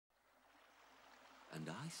And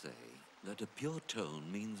I say that a pure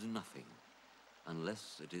tone means nothing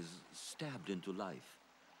unless it is stabbed into life,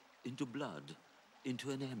 into blood, into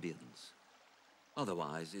an ambience.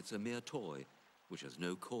 Otherwise, it's a mere toy which has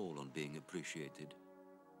no call on being appreciated.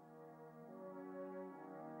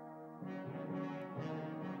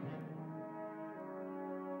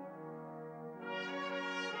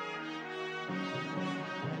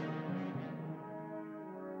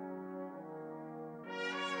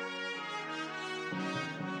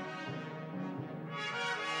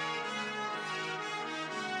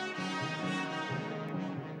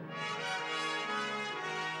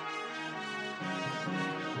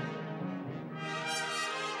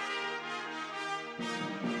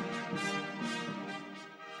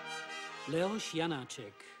 Leos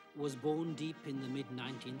Janacek was born deep in the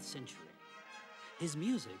mid-19th century. His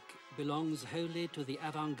music belongs wholly to the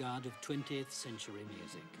avant-garde of 20th century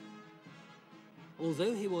music.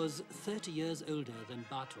 Although he was 30 years older than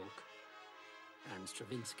Bartók and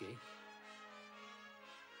Stravinsky,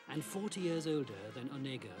 and 40 years older than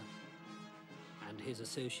Onega and his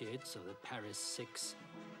associates of the Paris Six,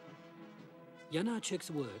 Janacek's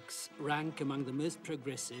works rank among the most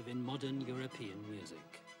progressive in modern European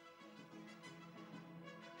music.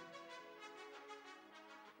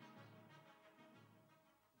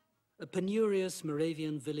 A penurious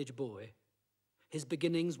Moravian village boy, his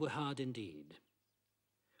beginnings were hard indeed.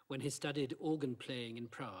 When he studied organ playing in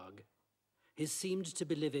Prague, he seemed to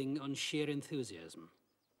be living on sheer enthusiasm.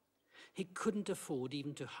 He couldn't afford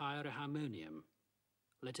even to hire a harmonium,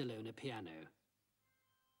 let alone a piano.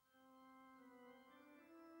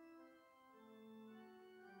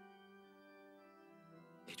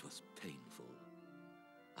 It was painful.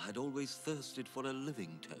 I had always thirsted for a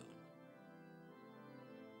living tone.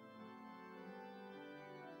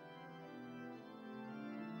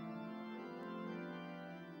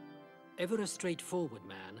 Ever a straightforward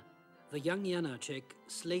man, the young Janacek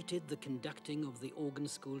slated the conducting of the organ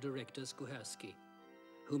school director Skuhersky,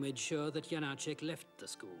 who made sure that Janacek left the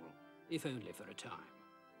school, if only for a time.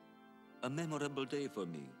 A memorable day for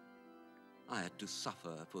me. I had to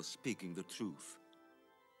suffer for speaking the truth.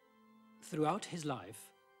 Throughout his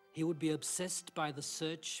life, he would be obsessed by the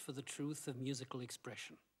search for the truth of musical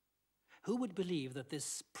expression. Who would believe that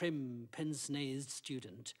this prim, pince-nased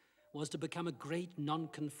student was to become a great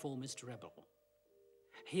nonconformist rebel?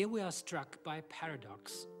 Here we are struck by a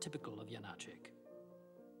paradox typical of Janacek.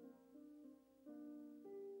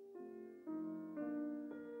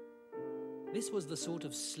 This was the sort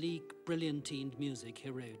of sleek, brilliantined music he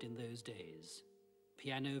wrote in those days.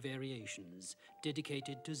 Piano variations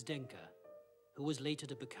dedicated to Zdenka, who was later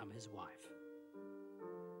to become his wife.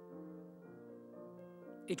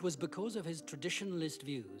 It was because of his traditionalist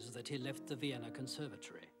views that he left the Vienna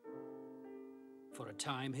Conservatory. For a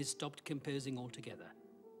time, he stopped composing altogether,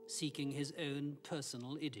 seeking his own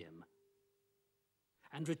personal idiom,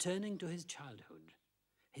 and returning to his childhood,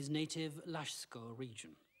 his native Lashsko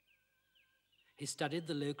region. He studied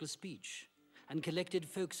the local speech and collected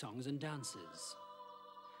folk songs and dances.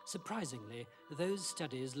 Surprisingly, those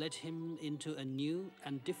studies led him into a new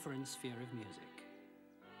and different sphere of music.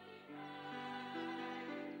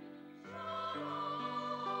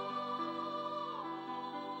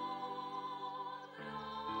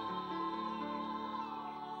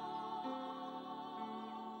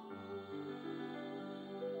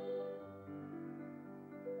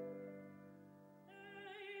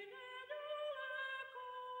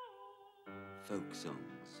 Folk songs.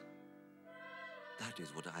 That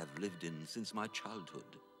is what I have lived in since my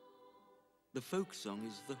childhood. The folk song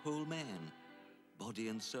is the whole man, body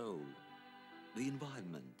and soul, the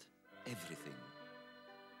environment, everything,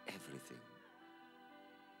 everything.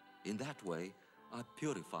 In that way, I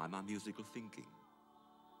purify my musical thinking.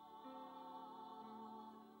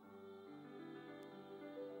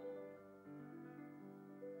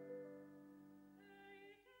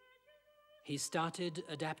 He started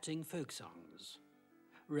adapting folk songs,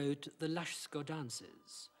 wrote the Lashsko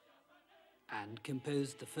dances, and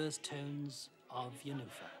composed the first tones of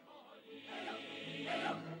Janúfa.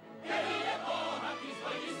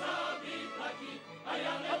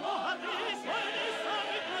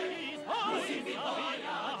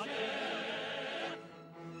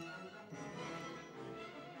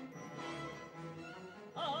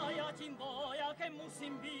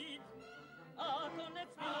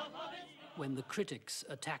 When the critics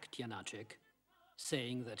attacked Janacek,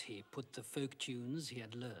 saying that he put the folk tunes he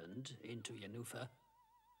had learned into Janúfa,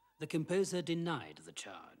 the composer denied the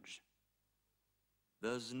charge.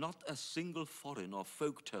 There's not a single foreign or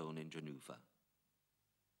folk tone in Janúfa.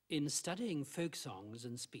 In studying folk songs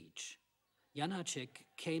and speech, Janacek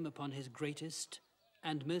came upon his greatest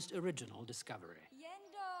and most original discovery.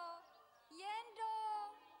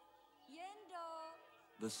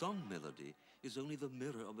 The song melody is only the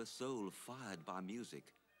mirror of a soul fired by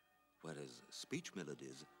music, whereas speech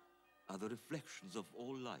melodies are the reflections of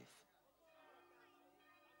all life.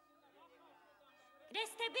 Kde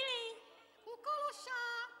jste byli? U kološa.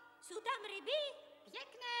 Jsou tam ryby?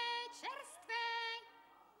 Pěkné, čerstvé.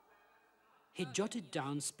 He jotted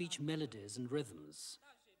down speech melodies and rhythms,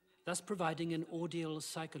 thus providing an audial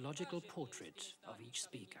psychological portrait of each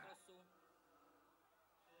speaker.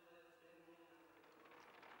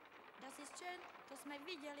 Das ist schön, to jsme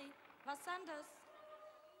viděli. Was anders?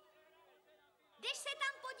 Jdeš se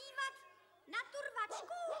tam podívat na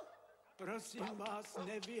turvačku? Prosím vás,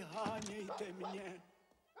 nevyhánějte mě.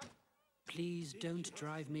 Please don't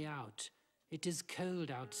drive me out. It is cold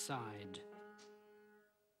outside.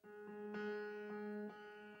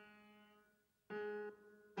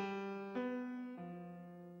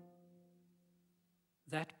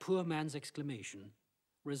 That poor man's exclamation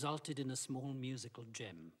resulted in a small musical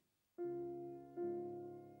gem.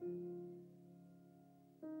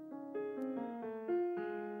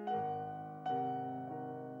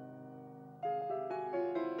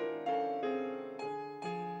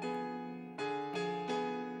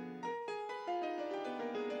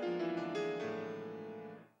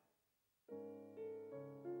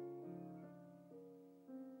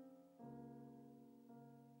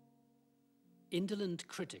 Indolent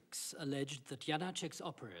critics alleged that Janacek's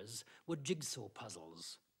operas were jigsaw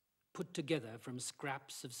puzzles, put together from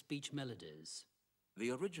scraps of speech melodies.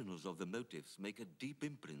 The originals of the motifs make a deep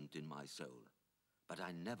imprint in my soul, but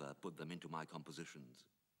I never put them into my compositions.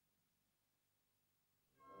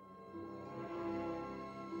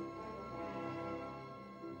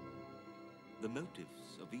 The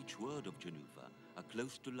motifs of each word of Janacek are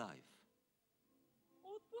close to life.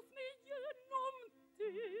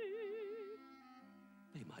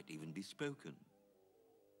 They might even be spoken.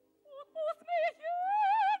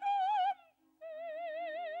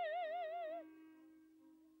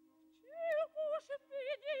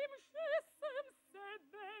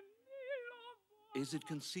 Is it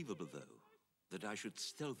conceivable, though, that I should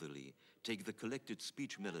stealthily take the collected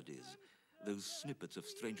speech melodies, those snippets of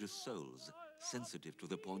strangers' souls, sensitive to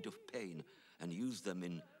the point of pain, and use them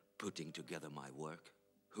in putting together my work?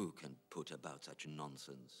 Who can put about such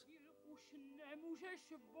nonsense?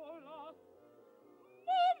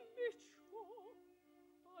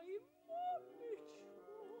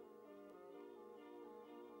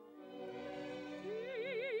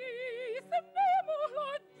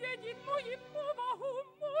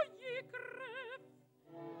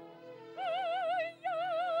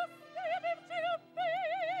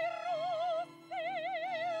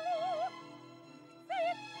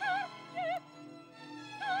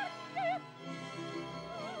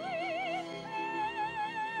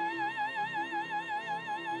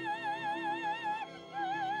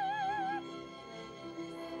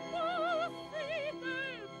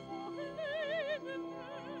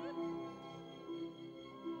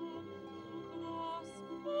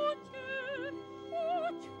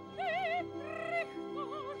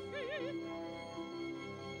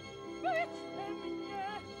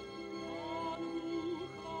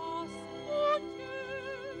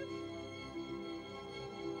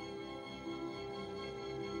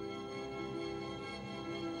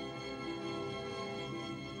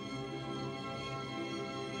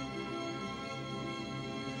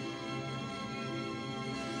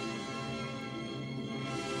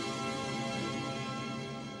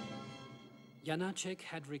 Janacek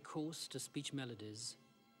had recourse to speech melodies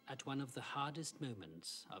at one of the hardest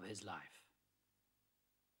moments of his life.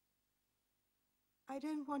 I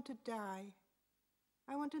don't want to die.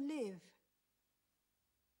 I want to live.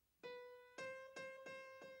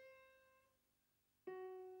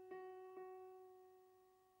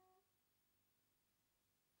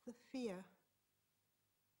 The fear.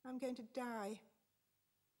 I'm going to die.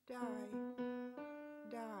 Die.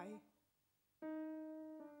 Die.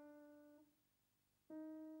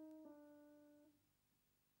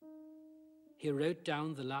 He wrote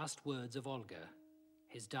down the last words of Olga,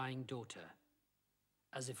 his dying daughter,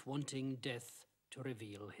 as if wanting death to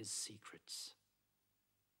reveal his secrets.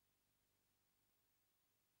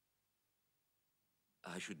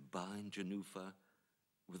 I should bind Janacek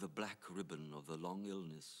with a black ribbon of the long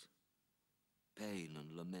illness, pain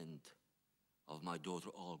and lament of my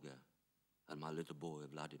daughter Olga and my little boy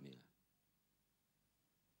Vladimir.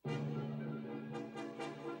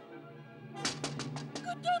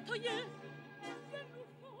 Kdo to je?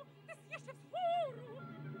 Janufo, ty jsi ještě vzhůru.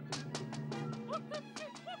 Otevři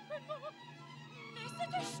okno.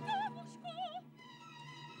 Neseděš tam, mužko.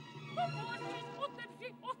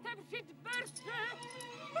 Otevřít dveře,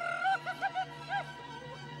 vrata se otřesou,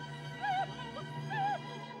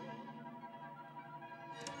 sebou.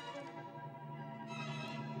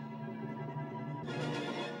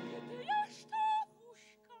 Kde je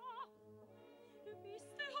štáfuška? Vy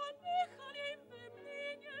jste ho nechali ve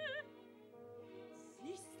mlýně.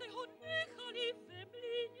 Vy jste ho nechali ve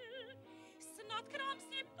mlýně. Snad k nám s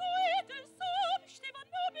ním dojde sám, štěva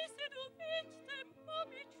na besedu, vidíte,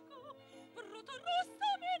 mamičko, proto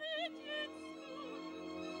roztomené děcko.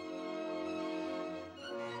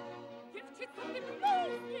 Děvčico, ty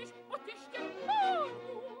blouzníš, otěště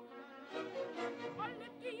pánu, ale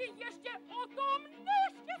ty ještě o tom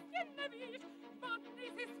neštěstě nevíš,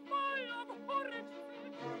 padni si spala v horečce.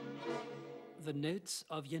 The notes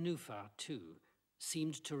of Janúfa, too,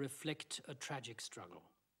 seemed to reflect a tragic struggle.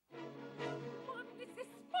 Padni si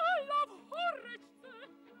spala v horečce.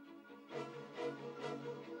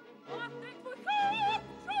 A ten tvůj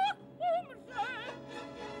chlapčák umře,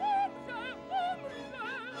 umře,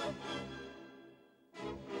 umře.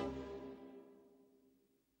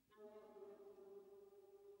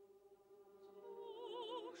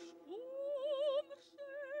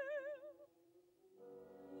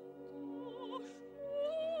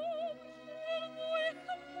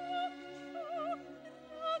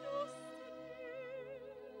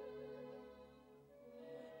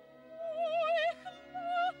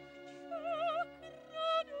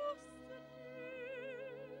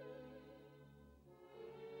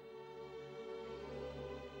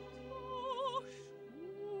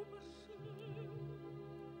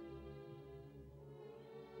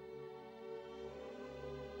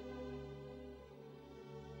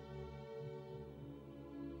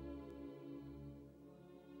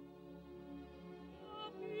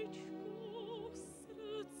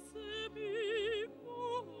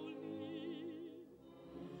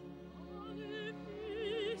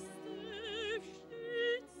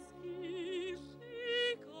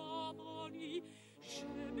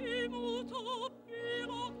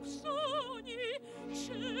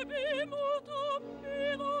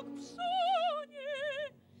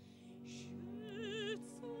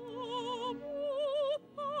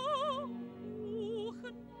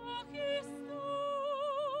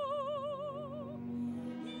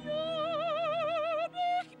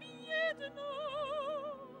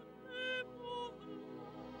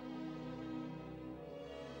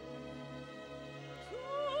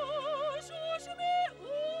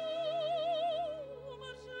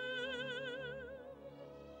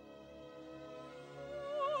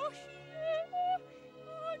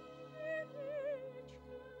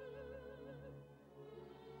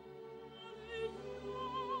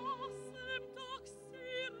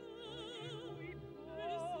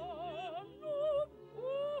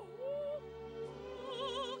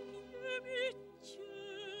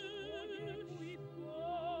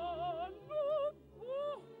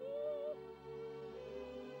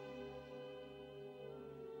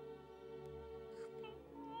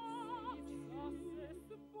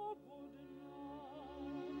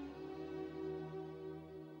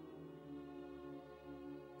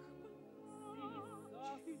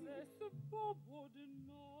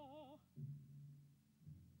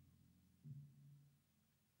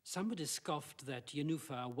 Somebody scoffed that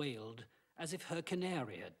Janúfa wailed as if her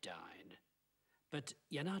canary had died. But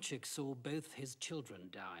Janacek saw both his children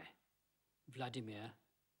die, Vladimir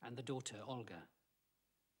and the daughter Olga.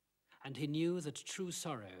 And he knew that true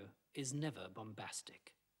sorrow is never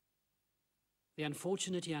bombastic. The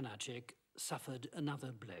unfortunate Janacek suffered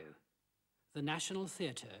another blow. The National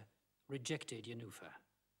Theatre rejected Janúfa.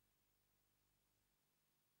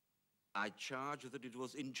 I charge that it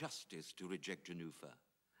was injustice to reject Janúfa.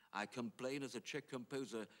 I complain as a Czech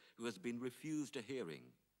composer who has been refused a hearing.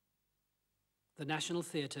 The National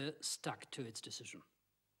Theatre stuck to its decision.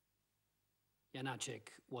 Janacek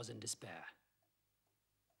was in despair.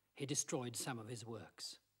 He destroyed some of his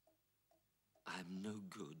works. I'm no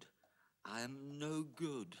good. I am no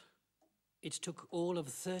good. It took all of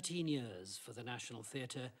 13 years for the National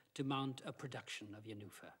Theatre to mount a production of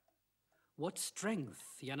Janúfa. What strength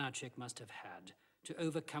Janacek must have had to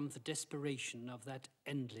overcome the desperation of that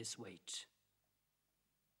endless wait.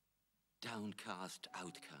 Downcast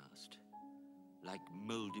outcast, like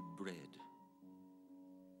moldy bread.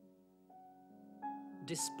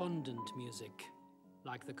 Despondent music,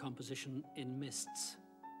 like the composition In Mists.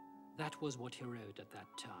 That was what he wrote at that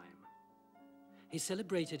time. He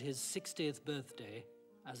celebrated his 60th birthday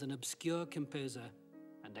as an obscure composer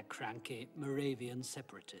and a cranky Moravian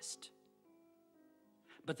separatist.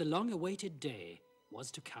 But the long-awaited day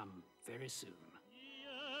was to come very soon.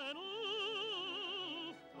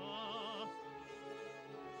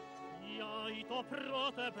 Jaj to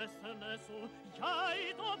pro tebe snesu,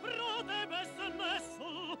 jaj to pro tebe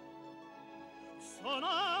snesu. Co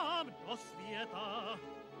nám do světa,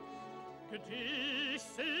 když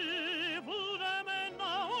si budeme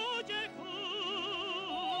na oděchu.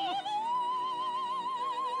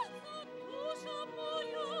 Dusza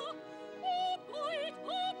moja, upojit,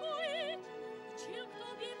 upojit, čím k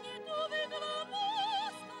tobě mě dovedla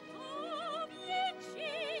láska ta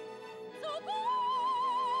větší, co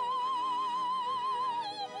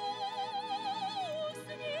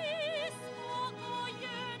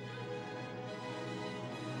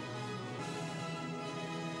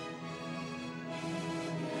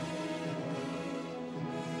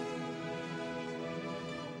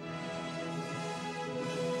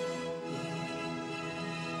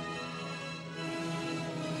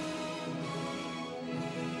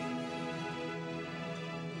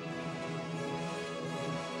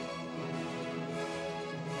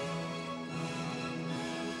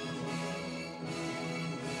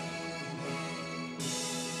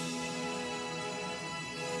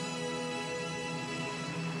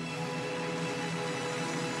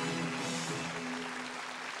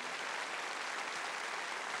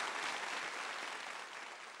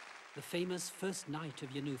The famous First Night of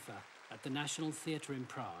Janúfa at the National Theatre in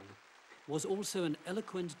Prague was also an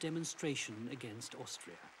eloquent demonstration against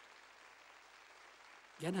Austria.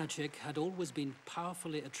 Janacek had always been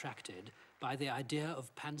powerfully attracted by the idea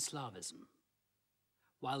of Pan-Slavism.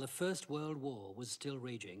 While the First World War was still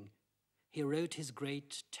raging, he wrote his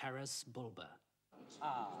great Taras Bulba.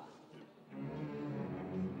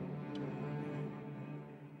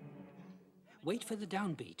 Wait for the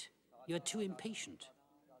downbeat. You're too impatient.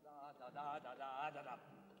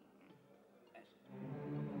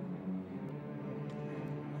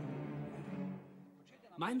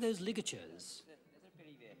 Mind those ligatures.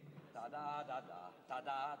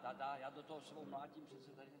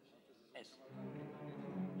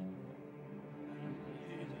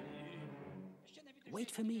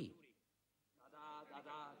 Wait for me.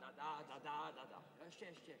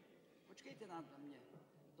 Ještě. Počkejte na mě.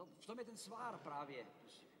 V tom je ten svár právě.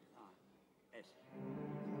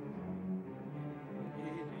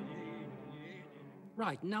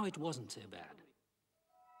 Right, now it wasn't so bad.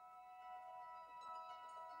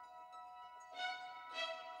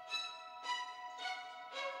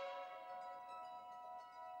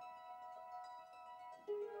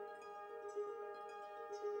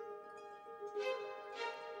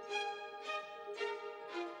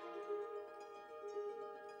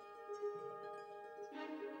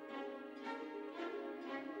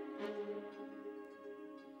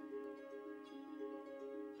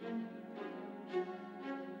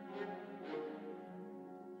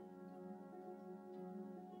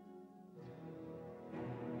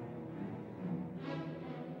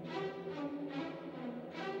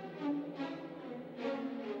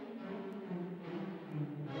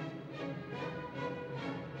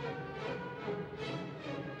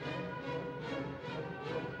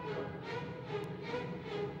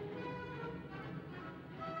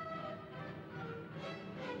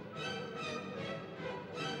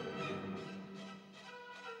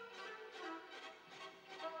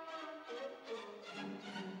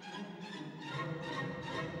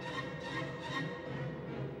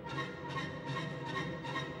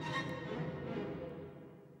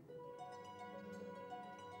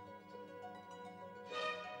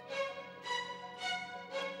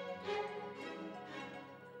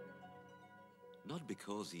 Not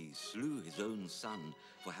because he slew his own son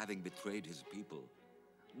for having betrayed his people,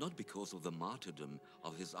 not because of the martyrdom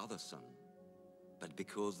of his other son, but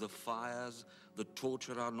because the fires, the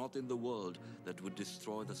torture are not in the world that would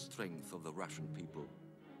destroy the strength of the Russian people.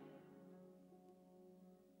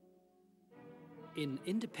 In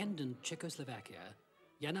independent Czechoslovakia,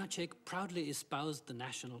 Janacek proudly espoused the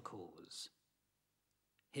national cause.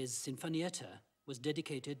 His Sinfonietta was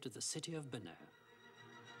dedicated to the city of Brno.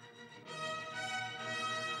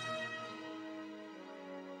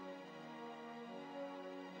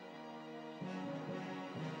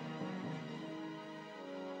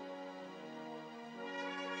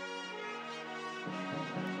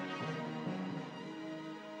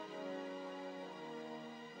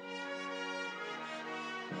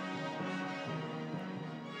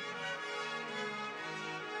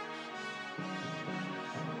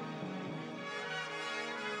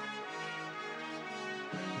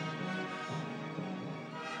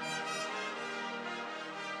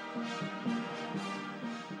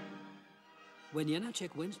 When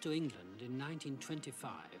Janacek went to England in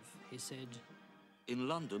 1925, he said, In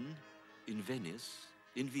London, in Venice,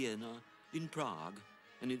 in Vienna, in Prague,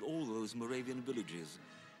 and in all those Moravian villages,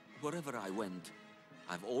 Wherever I went,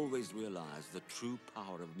 I've always realized the true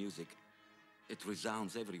power of music. It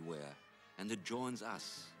resounds everywhere, and it joins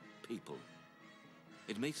us, people.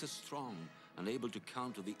 It makes us strong and able to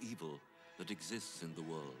counter the evil that exists in the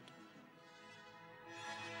world.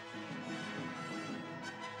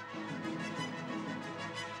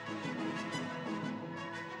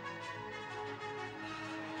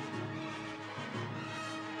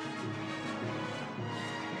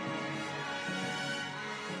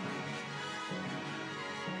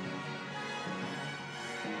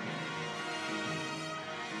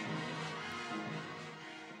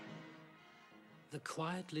 The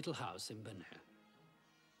quiet little house in Brno.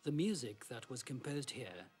 The music that was composed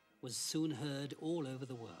here was soon heard all over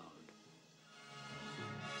the world.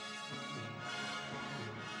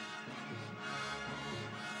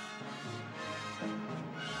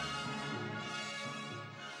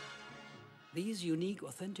 These unique,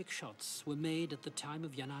 authentic shots were made at the time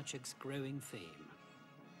of Janacek's growing fame,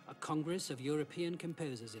 a Congress of European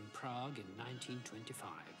Composers in Prague in 1925,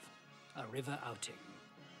 a river outing.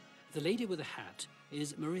 The lady with the hat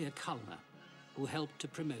is Maria Kalmer, who helped to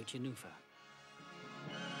promote Janufa.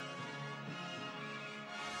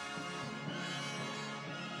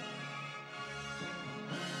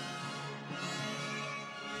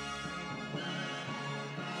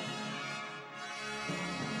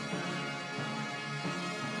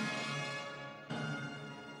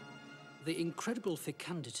 The incredible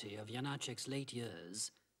fecundity of Janacek's late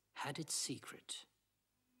years had its secret.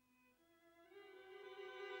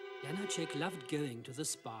 Janacek loved going to the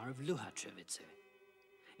spa of Luhačovice.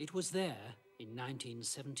 It was there, in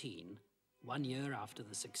 1917, 1 year after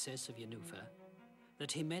the success of Janufa,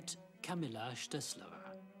 that he met Kamila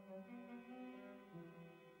Šteslova.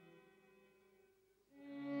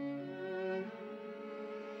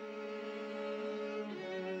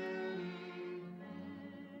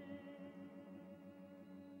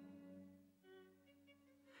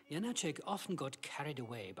 Janacek often got carried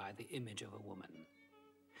away by the image of a woman.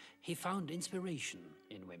 He found inspiration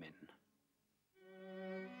in women.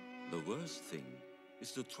 The worst thing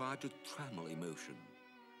is to try to trammel emotion.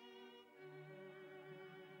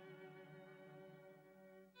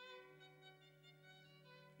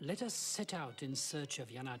 Let us set out in search of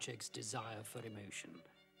Janacek's desire for emotion,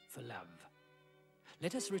 for love.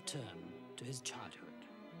 Let us return to his childhood.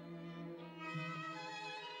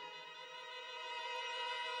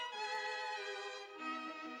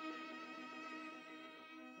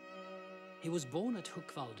 He was born at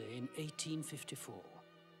Hochwalde in 1854,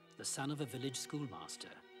 the son of a village schoolmaster,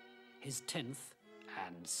 his 10th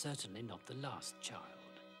and certainly not the last child.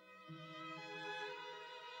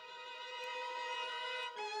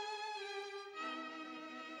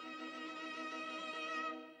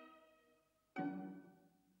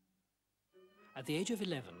 At the age of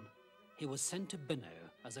 11, he was sent to Brno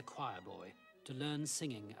as a choir boy to learn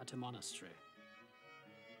singing at a monastery.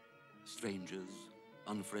 Strangers,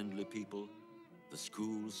 unfriendly people, the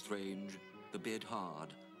school strange, the bed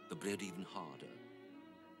hard, the bread even harder.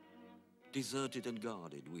 Deserted and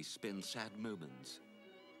guarded, we spend sad moments,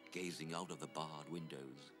 gazing out of the barred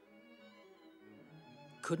windows.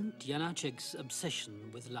 Couldn't Janacek's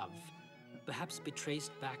obsession with love perhaps be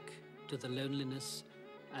traced back to the loneliness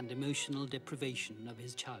and emotional deprivation of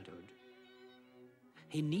his childhood?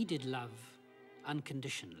 He needed love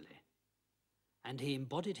unconditionally, and he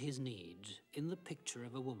embodied his need in the picture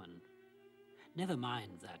of a woman. Never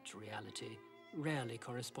mind that reality rarely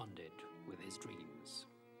corresponded with his dreams.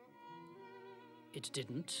 It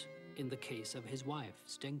didn't in the case of his wife,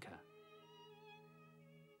 Zdenka.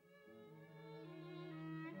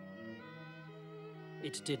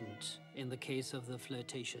 It didn't in the case of the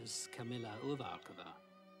flirtatious Kamila Urvalkova,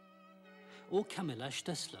 or Kamila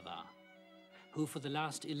Šteslova, who for the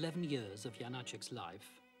last 11 years of Janacek's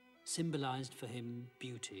life symbolized for him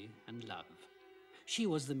beauty and love. She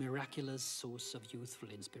was the miraculous source of youthful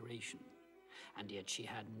inspiration, and yet she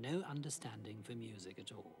had no understanding for music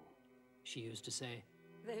at all. She used to say,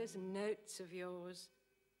 "Those notes of yours."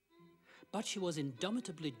 But she was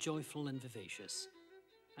indomitably joyful and vivacious,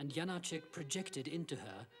 and Janacek projected into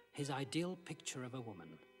her his ideal picture of a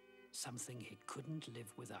woman, something he couldn't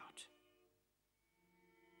live without.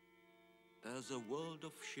 There's a world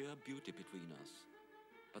of sheer beauty between us,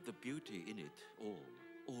 but the beauty in it,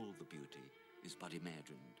 all the beauty, is but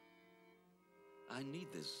imagined. I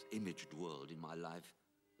need this imaged world in my life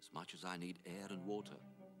as much as I need air and water.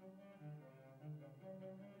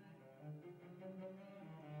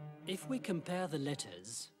 If we compare the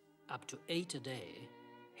letters, up to 8 a day,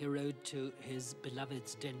 he wrote to his beloved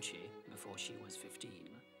Zdenci before she was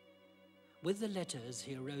 15, with the letters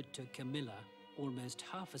he wrote to Kamila almost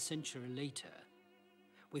half a century later,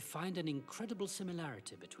 we find an incredible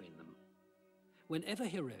similarity between them. Whenever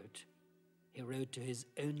he wrote to his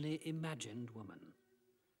only imagined woman,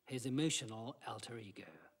 his emotional alter ego.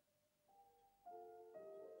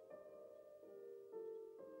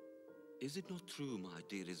 Is it not true, my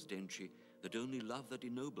dearest Denchi, that only love that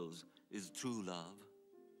ennobles is true love?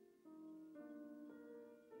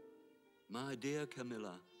 My dear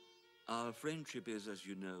Camilla, our friendship is, as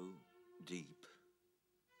you know, deep.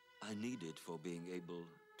 I need it for being able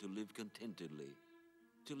to live contentedly,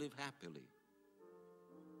 to live happily.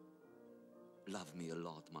 Love me a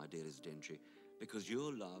lot, my dearest Denchi, because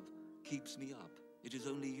your love keeps me up. It is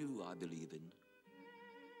only you I believe in.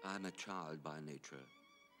 I am a child by nature,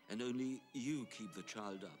 and only you keep the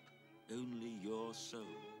child up, only your soul.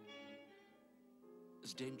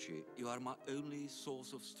 Zdenci, you are my only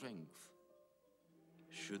source of strength.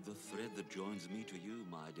 Should the thread that joins me to you,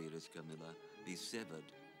 my dearest Camilla, be severed,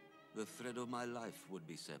 the thread of my life would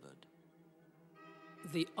be severed.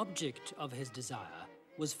 The object of his desire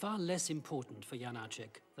was far less important for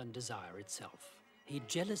Janacek than desire itself. He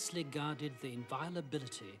jealously guarded the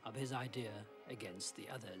inviolability of his idea against the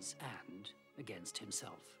others and against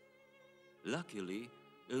himself. Luckily,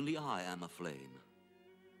 only I am aflame.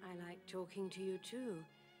 I like talking to you too,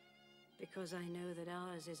 because I know that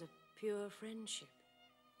ours is a pure friendship.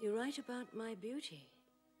 You write about my beauty,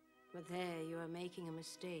 but there you are making a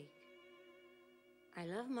mistake. I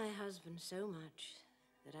love my husband so much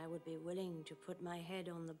that I would be willing to put my head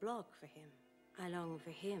on the block for him. I long for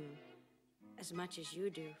him as much as you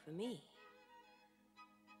do for me.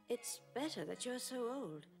 It's better that you're so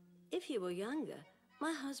old. If you were younger,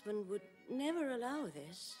 my husband would never allow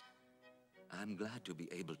this. I'm glad to be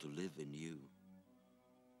able to live in you.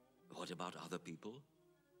 What about other people?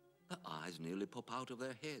 The eyes nearly pop out of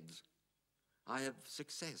their heads. I have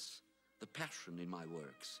success, the passion in my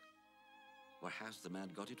works. Where has the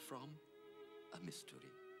man got it from? A mystery.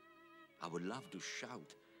 I would love to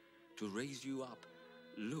shout, to raise you up.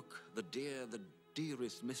 Look, the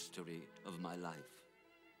dearest mystery of my life.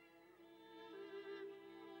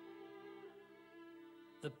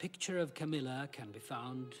 The picture of Camilla can be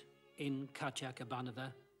found in Katia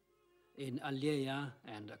Kabanova, in Alyeya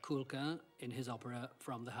and Akulka in his opera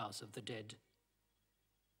From the House of the Dead,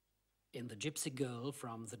 in The Gypsy Girl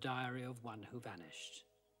from The Diary of One Who Vanished.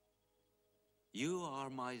 You are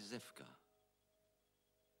my Zevka.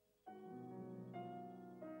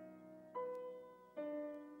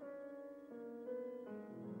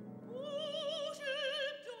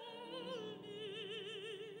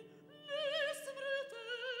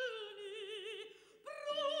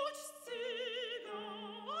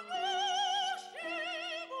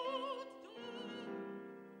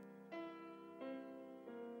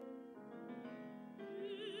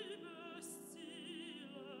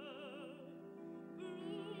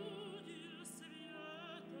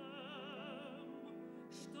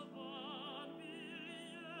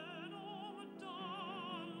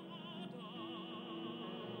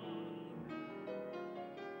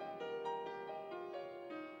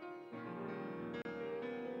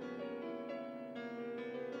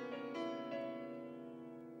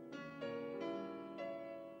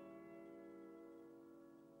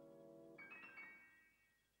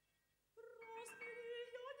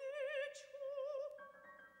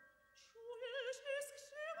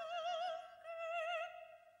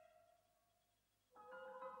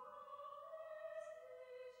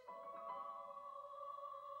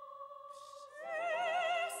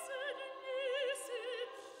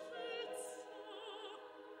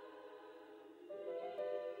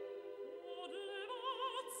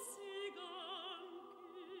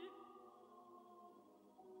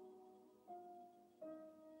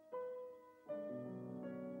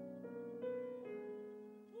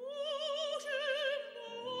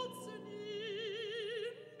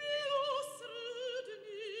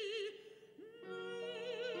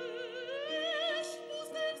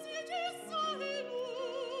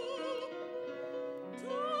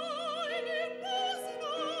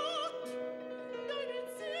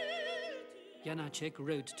 Janacek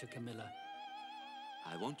wrote to Camilla,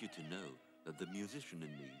 I want you to know that the musician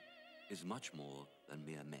in me is much more than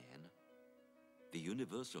mere man. The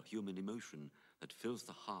universal human emotion that fills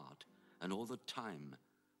the heart and all the time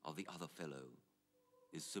of the other fellow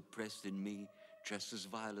is suppressed in me just as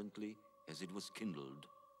violently as it was kindled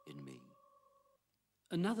in me.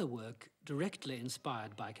 Another work directly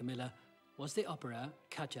inspired by Camilla was the opera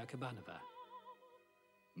Katia Kabanova.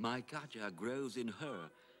 My Katya grows in her,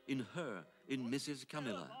 in Mrs.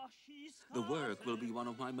 Camilla. The work will be one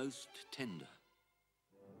of my most tender.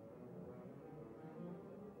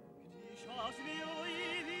 vás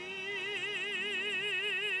milují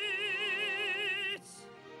víc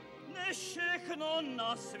než všechno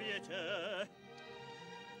na světě.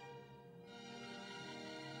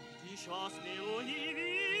 Když vás milují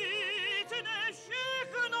víc než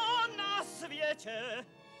všechno na světě.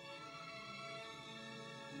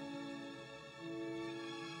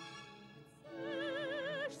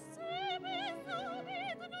 Chceš sebe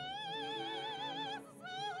zabít, nás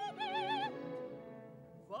zabít.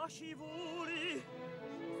 Vaší vůli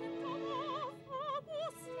jsem domov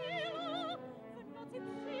opustila, v noci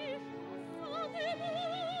přišla za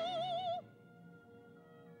tebou.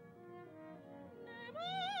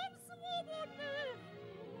 Nemám svobodné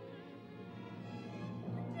vůle.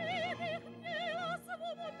 Kdybych měla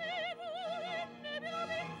svobodné vůle, nebyla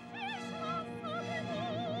bych přišla za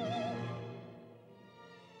tebou.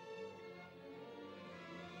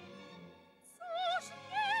 Což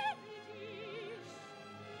nevidíš?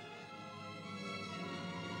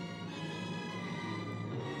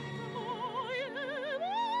 Tvoje vůle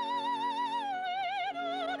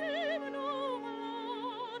nade mnou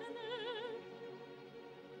vládne.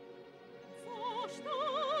 Což to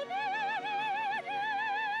nevidíš?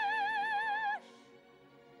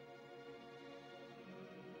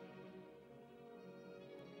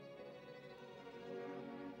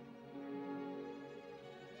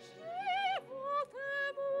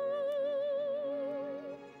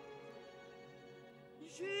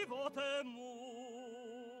 Živote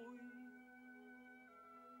můj.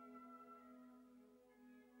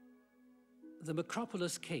 The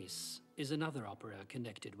Macropolis Case is another opera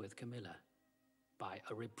connected with Camilla by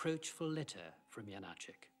a reproachful letter from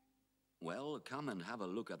Janacek. Well, come and have a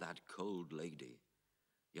look at that cold lady.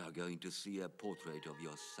 You're going to see a portrait of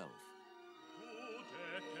yourself.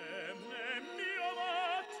 Budete mne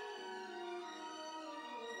milovat.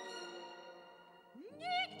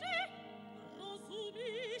 Nikdy,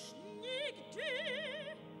 rozumíš, nikdy.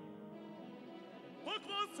 Pak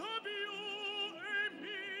vás zabiju,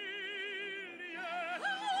 Emilie.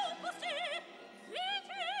 Hlouposti,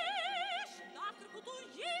 vidíš, na krku tu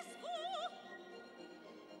jisku.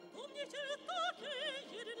 To mě chtěl také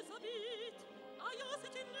jeden zabít, a já se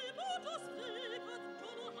tím nebudu spěkat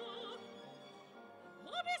do noha.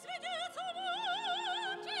 Abys viděl, co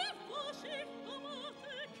máte v vašich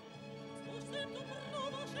památek, což jsem tu pro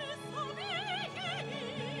vaše zabíjení.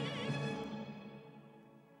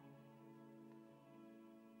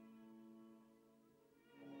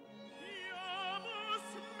 Já vás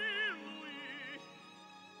miluji.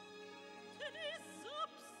 Tedy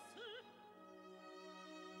zap se.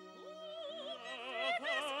 Já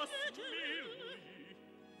vás miluji.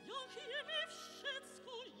 Jak je mi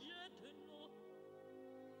všecko jedno.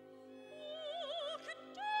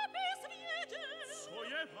 Kde bys věděl? Co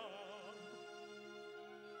je vám?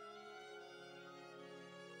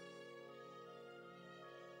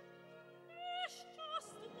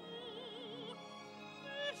 Nešťastná,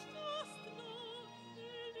 nešťastná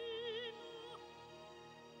Elina.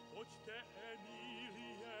 Pojďte,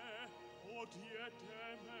 Emilie,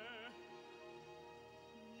 odjedeme.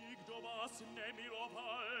 Nikdo vás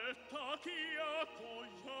nemiloval tak jako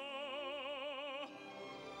já.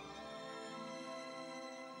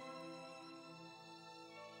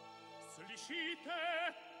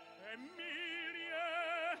 Slyšíte, Emilie?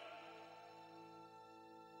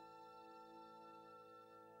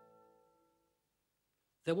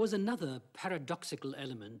 There was another paradoxical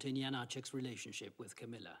element in Janacek's relationship with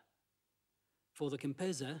Camilla. For the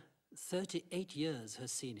composer, 38 years her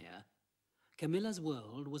senior, Camilla's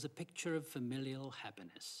world was a picture of familial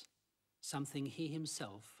happiness, something he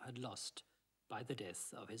himself had lost by the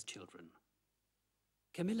death of his children.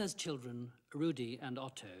 Camilla's children, Rudy and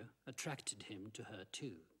Otto, attracted him to her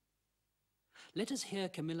too. Let us hear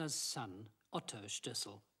Camilla's son, Otto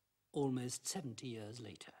Stössel, almost 70 years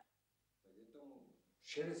later.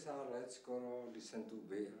 60 let skoro, když jsem tu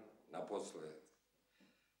byl naposled.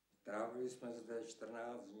 Trávili jsme zde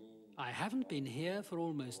 14 dní. I haven't been here for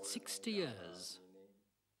almost 60 years.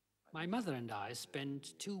 My mother and I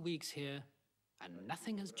spent 2 weeks here, and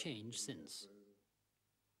nothing has changed since.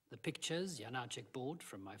 The pictures Janacek bought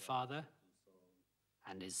from my father,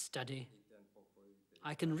 and his study,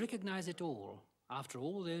 I can recognize it all after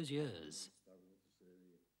all those years.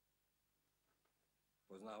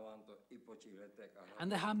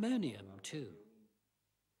 And the harmonium, too.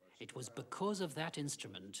 It was because of that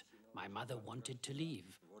instrument my mother wanted to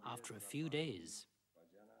leave after a few days.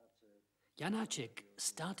 Janacek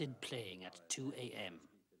started playing at 2 a.m.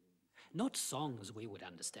 Not songs we would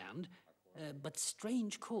understand, but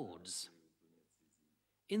strange chords.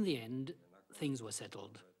 In the end, things were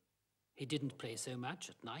settled. He didn't play so much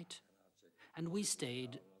at night, and we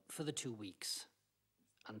stayed for the 2 weeks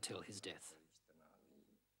until his death.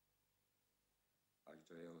 Až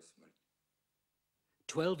do jeho smrti.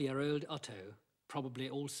 12-year-old Otto probably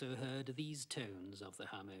also heard these tones of the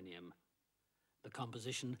harmonium. The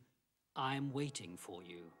composition, I'm Waiting for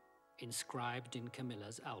You, inscribed in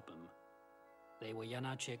Camilla's album. They were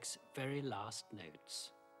Janacek's very last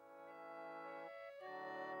notes.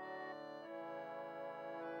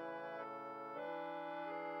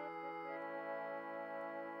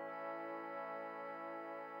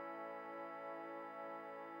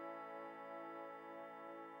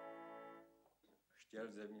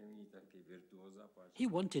 Chtěl ze mě mít taky virtuóza, He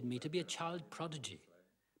wanted me to be a child prodigy.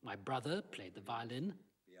 My brother played the violin,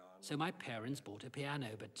 so my parents bought a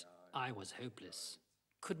piano, but I was hopeless,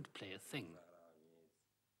 couldn't play a thing.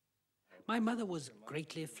 My mother was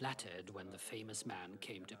greatly flattered when the famous man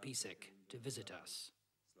came to Písek to visit us.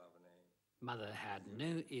 Mother had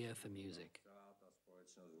no ear for music. celá ta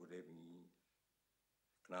společnost hudební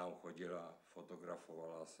k nám chodila,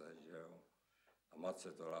 fotografovala se, že jo. A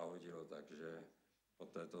matce to láhodilo, takže po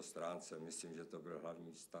této stránce myslím, že to byl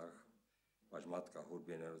hlavní vztah. Až matka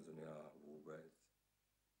hudbě nerozuměla vůbec.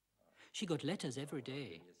 She got letters every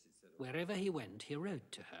day. Wherever he went, he wrote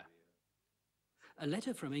to her. A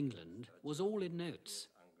letter from England was all in notes.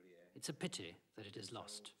 It's a pity that it is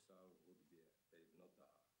lost.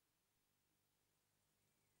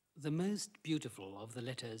 The most beautiful of the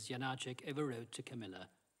letters Janacek ever wrote to Camilla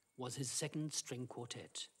was his second string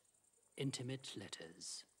quartet, Intimate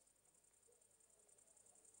Letters.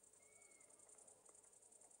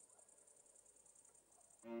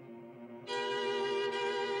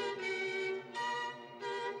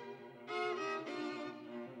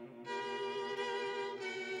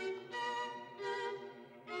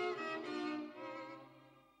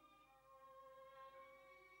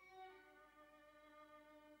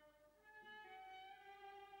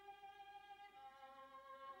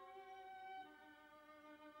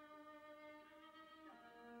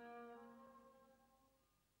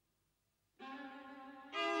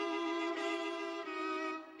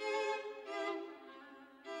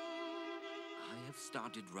 I have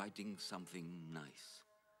started writing something nice.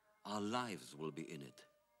 Our lives will be in it.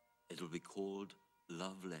 It'll be called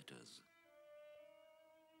Love Letters.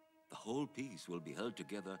 The whole piece will be held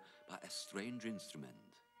together by a strange instrument.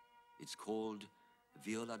 It's called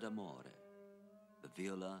viola d'amore, the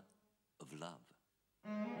viola of love.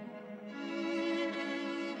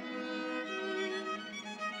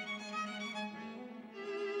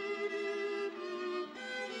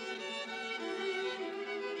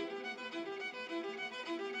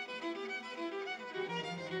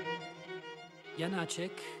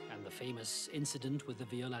 Janacek and the famous incident with the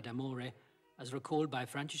viola d'amore, as recalled by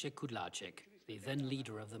František Kudláček, the then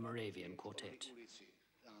leader of the Moravian Quartet.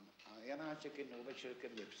 A Janáček jednou večer ke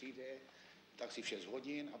mně přijde, tak si v 6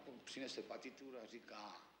 hodin a přinese partituru a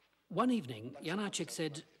říká... One evening, Janacek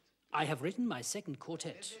said, I have written my second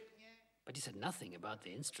quartet, but he said nothing about the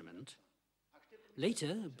instrument.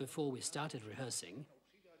 Later, before we started rehearsing,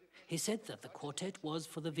 he said that the quartet was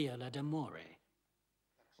for the viola d'amore.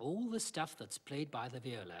 All the stuff that's played by the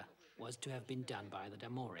viola was to have been done by the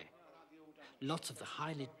d'amore. Lots of the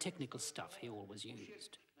highly technical stuff he always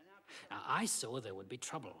used. Now, I saw there would be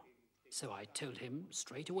trouble, so I told him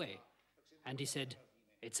straight away. And he said,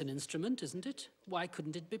 it's an instrument, isn't it? Why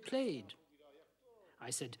couldn't it be played? I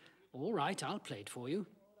said, all right, I'll play it for you.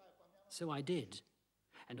 So I did.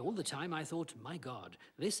 And all the time I thought, my God,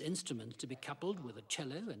 this instrument to be coupled with a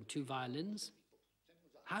cello and 2 violins?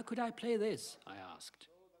 How could I play this? I asked.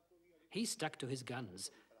 He stuck to his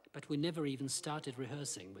guns, but we never even started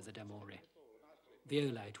rehearsing with the d'amore.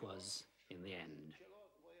 Viola it was, in the end.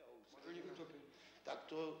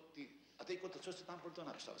 A teď to, co jste tam proto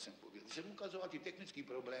napsal, jsem pověděl. Když jsem ukazoval ty technické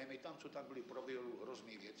problémy, tam, co tam byly pro violu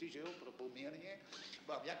hrozný věci, že jo, pro poměrně,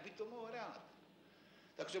 jak by to mohl hrát.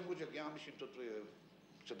 Tak jsem mu řekl, já myslím, toto je,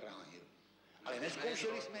 se bránil. Ale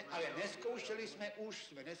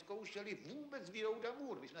neskoušeli vůbec s violou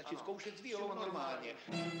d'amore. My jsme začali zkoušet s violou normálně.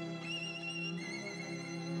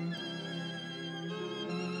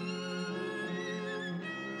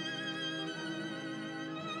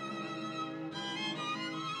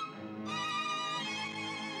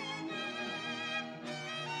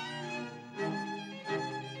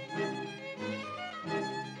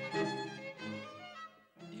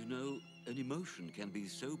 An emotion can be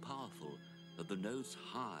so powerful that the notes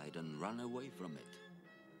hide and run away from it.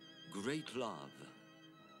 Great love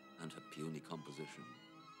and a puny composition.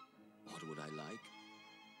 What would I like?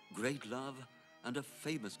 Great love and a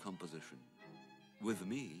famous composition. With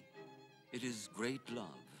me, it is great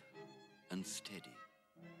love and steady.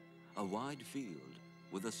 a wide field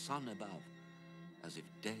with the sun above, as if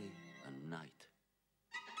day and night.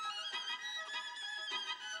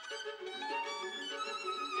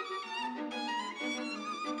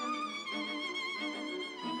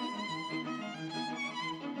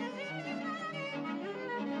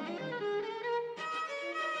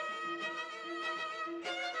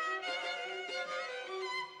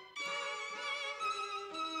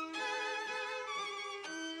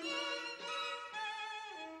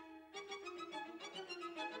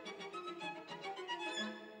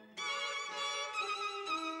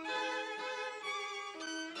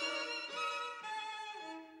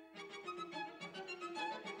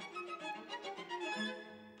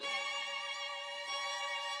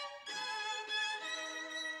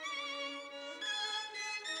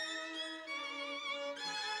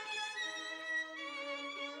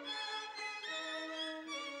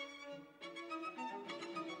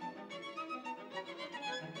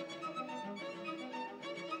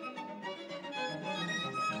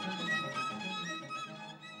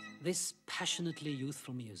 This passionately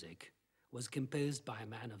youthful music was composed by a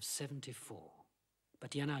man of 74,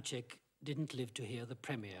 but Janacek didn't live to hear the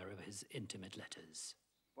premiere of his intimate letters.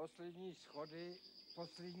 Poslední schody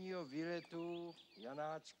posledního výletu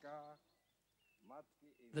Janáčka, matky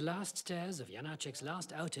i... The last stairs of Janacek's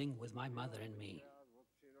last outing with my mother and me.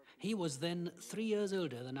 He was then 3 years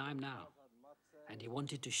older than I am now, and he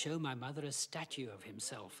wanted to show my mother a statue of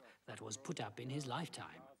himself that was put up in his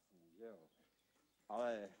lifetime.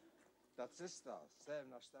 Ale ta cesta sem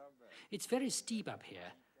na stavbě... It's very steep up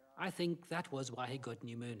here. I think that was why he got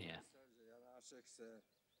pneumonia. Janáček se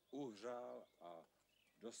uhřál a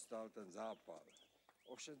dostal ten zápal.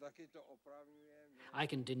 Ovšem taky to opravňuje... I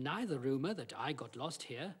can deny the rumor that I got lost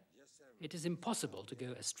here. It is impossible to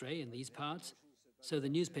go astray in these parts, so the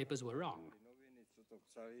newspapers were wrong. Noviny, co to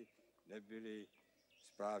psali, nebyli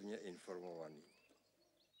správně informovaní.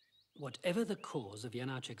 Whatever the cause of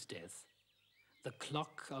Janacek's death, the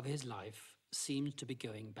clock of his life seemed to be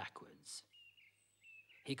going backwards.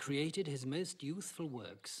 He created his most youthful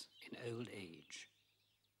works in old age.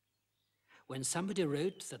 When somebody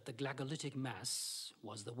wrote that the Glagolitic Mass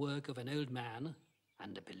was the work of an old man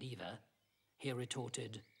and a believer, he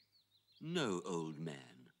retorted, No old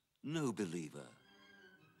man, no believer.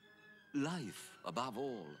 Life above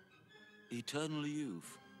all, eternal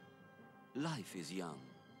youth. Life is young.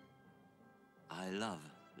 I love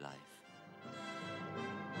life.